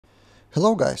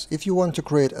Hello guys, if you want to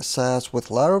create a SaaS with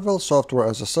Laravel, software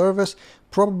as a service,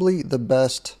 probably the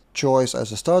best choice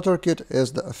as a starter kit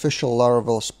is the official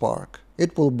Laravel Spark.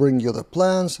 It will bring you the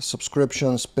plans,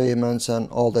 subscriptions, payments, and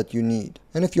all that you need.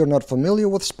 And if you're not familiar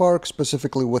with Spark,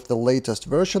 specifically with the latest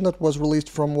version that was released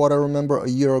from what I remember a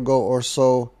year ago or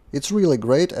so, it's really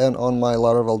great, and on my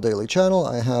Laravel Daily channel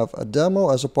I have a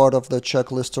demo as a part of the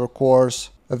checklister course,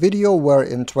 a video where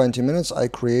in 20 minutes I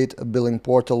create a billing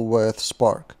portal with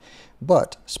Spark.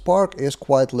 But Spark is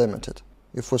quite limited.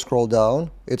 If we scroll down,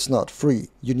 it's not free.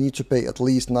 You need to pay at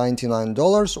least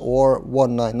 $99 or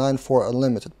 $199 for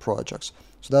unlimited projects.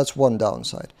 So that's one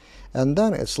downside. And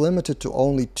then it's limited to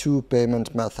only two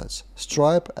payment methods,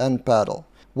 Stripe and Paddle.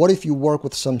 What if you work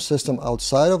with some system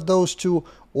outside of those two,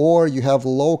 or you have a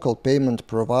local payment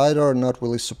provider not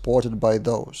really supported by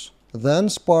those? Then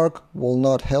Spark will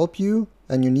not help you,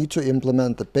 and you need to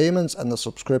implement the payments and the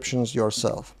subscriptions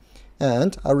yourself.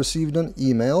 And I received an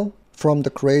email from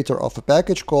the creator of a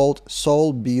package called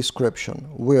Soulbscription.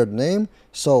 Weird name.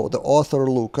 So the author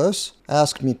Lucas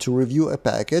asked me to review a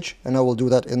package, and I will do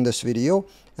that in this video.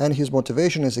 And his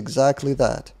motivation is exactly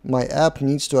that. My app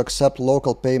needs to accept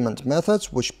local payment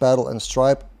methods which Paddle and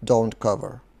Stripe don't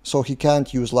cover. So he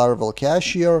can't use Laravel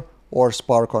Cashier or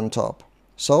Spark on top.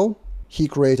 So he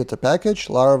created a package,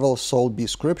 Laravel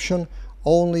Soulbscription,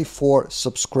 only for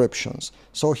subscriptions.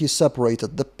 So he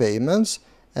separated the payments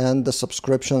and the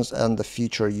subscriptions and the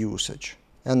feature usage.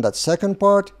 And that second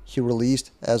part he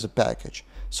released as a package.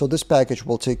 So this package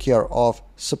will take care of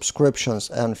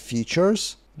subscriptions and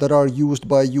features that are used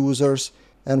by users,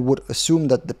 and would assume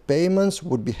that the payments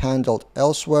would be handled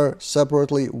elsewhere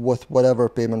separately with whatever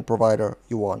payment provider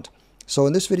you want. So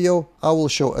in this video I will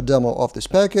show a demo of this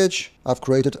package. I've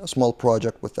created a small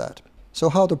project with that. So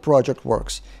how the project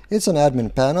works. It's an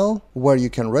admin panel where you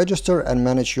can register and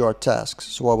manage your tasks.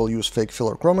 So I will use fake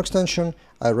filler Chrome extension,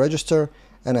 I register,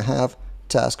 and I have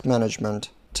task management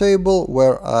table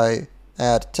where I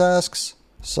add tasks,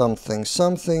 something,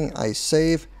 I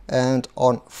save, and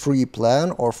on free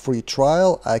plan or free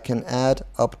trial I can add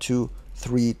up to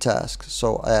 3 tasks.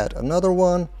 So I add another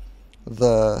one,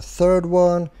 the third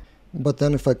one, but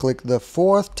then if I click the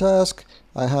 4th task,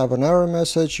 I have an error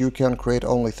message. You can create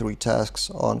only 3 tasks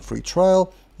on free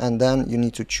trial, and then you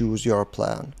need to choose your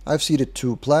plan. I've seeded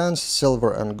 2 plans,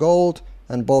 silver and gold,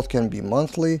 and both can be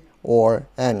monthly or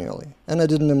annually. And I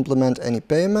didn't implement any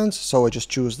payments, so I just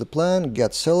choose the plan,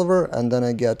 get silver, and then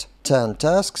I get 10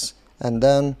 tasks, and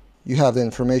then you have the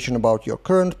information about your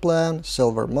current plan,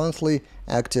 silver monthly,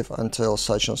 active until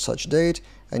such and such date,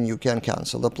 and you can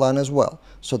cancel the plan as well.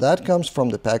 So that comes from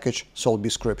the package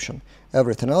Soulbscription.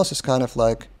 Everything else is kind of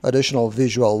like additional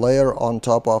visual layer on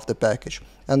top of the package.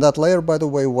 And that layer, by the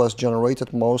way, was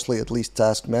generated mostly, at least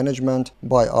task management,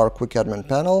 by our quick admin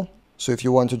panel. So if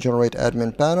you want to generate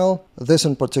admin panel, this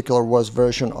in particular was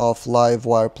version of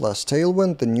Livewire plus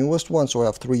Tailwind, the newest one. So we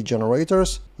have 3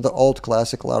 generators, the old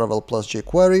classic Laravel plus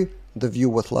jQuery, the Vue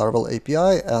with Laravel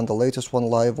API, and the latest one,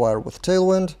 Livewire with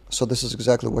Tailwind. So this is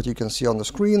exactly what you can see on the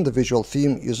screen. The visual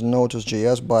theme is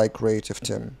Notice.js by Creative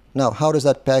Tim. Now, how does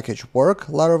that package work,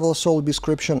 Laravel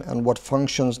Soulbscription, and what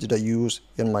functions did I use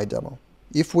in my demo?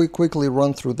 If we quickly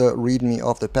run through the README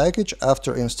of the package,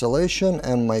 after installation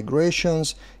and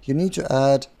migrations, you need to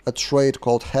add a trait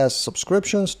called has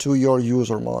subscriptions to your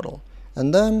user model.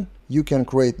 And then you can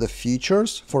create the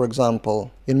features. For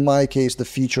example, in my case, the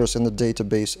features in the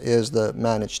database is the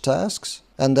manage tasks.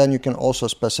 And then you can also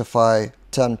specify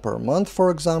 10 per month,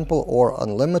 for example, or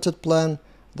unlimited plan.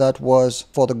 That was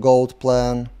for the gold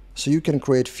plan. So you can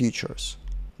create features.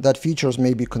 That features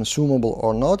may be consumable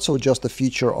or not, so just the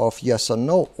feature of yes and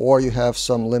no, or you have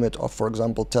some limit of, for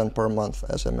example, 10 per month,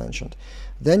 as I mentioned.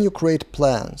 Then you create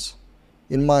plans.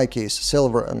 In my case,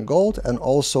 silver and gold, and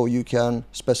also you can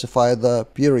specify the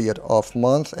period of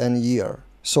month and year.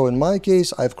 So in my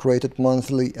case, I've created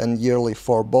monthly and yearly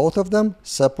for both of them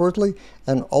separately,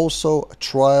 and also a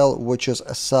trial which is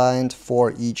assigned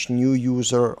for each new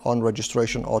user on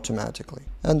registration automatically.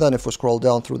 And then if we scroll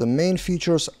down through the main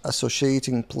features,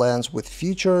 associating plans with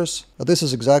features, this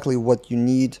is exactly what you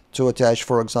need to attach,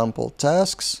 for example,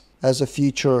 tasks as a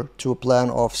feature to a plan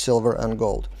of silver and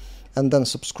gold. And then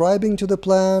subscribing to the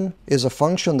plan is a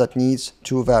function that needs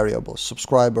 2 variables,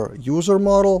 subscriber user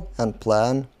model and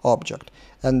plan object.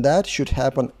 And that should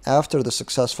happen after the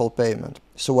successful payment.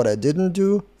 So what I didn't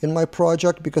do in my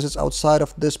project, because it's outside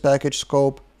of this package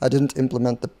scope, I didn't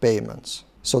implement the payments.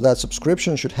 So that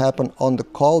subscription should happen on the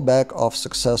callback of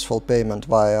successful payment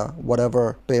via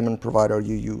whatever payment provider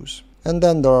you use. And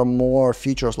then there are more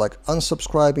features like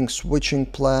unsubscribing, switching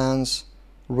plans,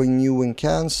 renewing,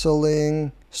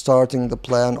 canceling, starting the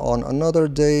plan on another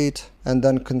date, and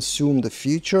then consume the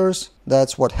features.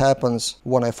 That's what happens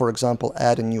when I, for example,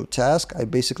 add a new task. I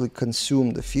basically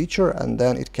consume the feature and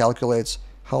then it calculates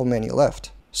how many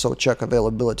left. So check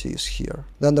availability is here.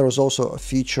 Then there is also a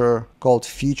feature called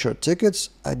feature tickets.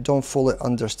 I don't fully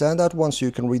understand that one, so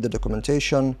you can read the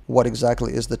documentation. What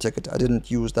exactly is the ticket? I didn't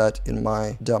use that in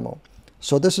my demo.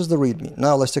 So this is the README.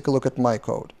 Now let's take a look at my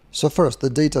code. So first, the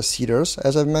data seeders,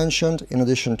 as I've mentioned, in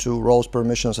addition to roles,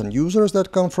 permissions, and users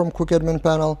that come from Quick Admin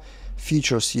panel,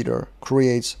 feature seeder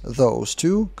creates those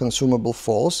two, consumable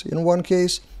false in one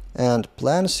case, and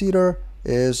plan seeder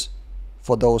is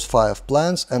for those 5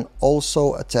 plans and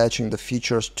also attaching the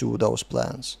features to those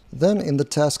plans. Then in the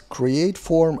task create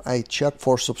form, I check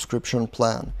for subscription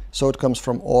plan. So it comes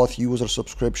from auth user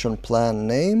subscription plan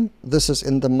name. This is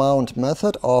in the mount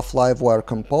method of Livewire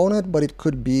component, but it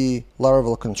could be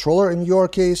Laravel controller in your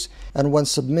case. And when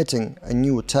submitting a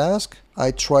new task,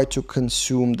 I try to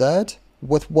consume that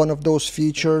with one of those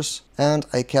features and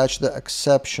I catch the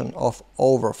exception of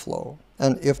overflow.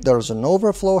 And if there's an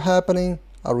overflow happening,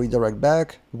 I redirect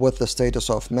back with the status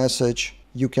of message,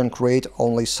 you can create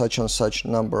only such and such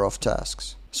number of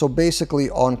tasks. So basically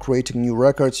on creating new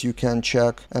records, you can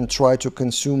check and try to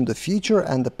consume the feature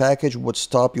and the package would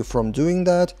stop you from doing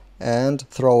that and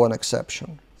throw an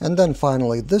exception. And then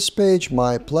finally this page,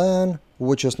 my plan,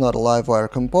 which is not a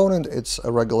Livewire component, it's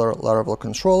a regular Laravel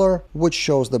controller, which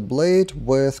shows the blade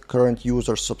with current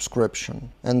user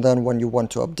subscription. And then when you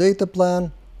want to update the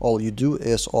plan, all you do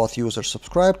is auth user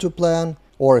subscribe to plan,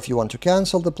 or if you want to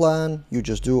cancel the plan, you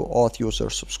just do auth user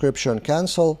subscription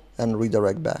cancel and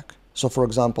redirect back. So for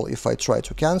example, if I try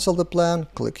to cancel the plan,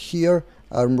 click here,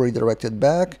 I'm redirected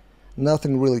back.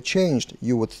 Nothing really changed,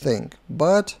 you would think.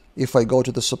 But if I go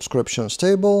to the subscriptions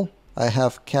table, I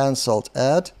have canceled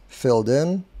ad filled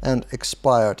in and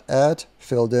expired ad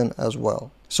filled in as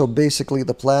well. So basically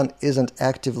the plan isn't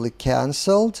actively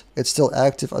cancelled, it's still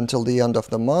active until the end of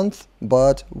the month,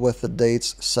 but with the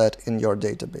dates set in your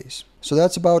database. So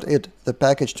that's about it, the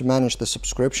package to manage the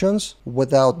subscriptions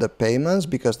without the payments,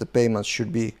 because the payments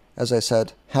should be, as I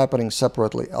said, happening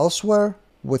separately elsewhere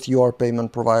with your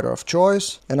payment provider of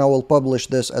choice. And I will publish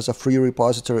this as a free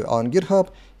repository on GitHub.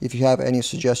 If you have any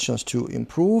suggestions to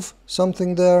improve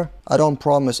something there, I don't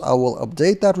promise I will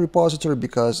update that repository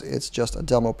because it's just a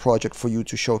demo project for you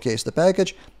to showcase the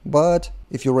package. But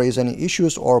if you raise any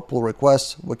issues or pull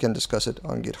requests, we can discuss it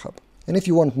on GitHub. And if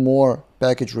you want more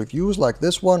package reviews like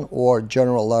this one or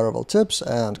general Laravel tips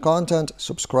and content,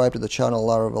 subscribe to the channel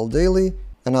Laravel Daily,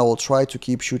 and I will try to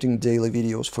keep shooting daily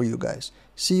videos for you guys.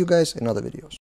 See you guys in other videos.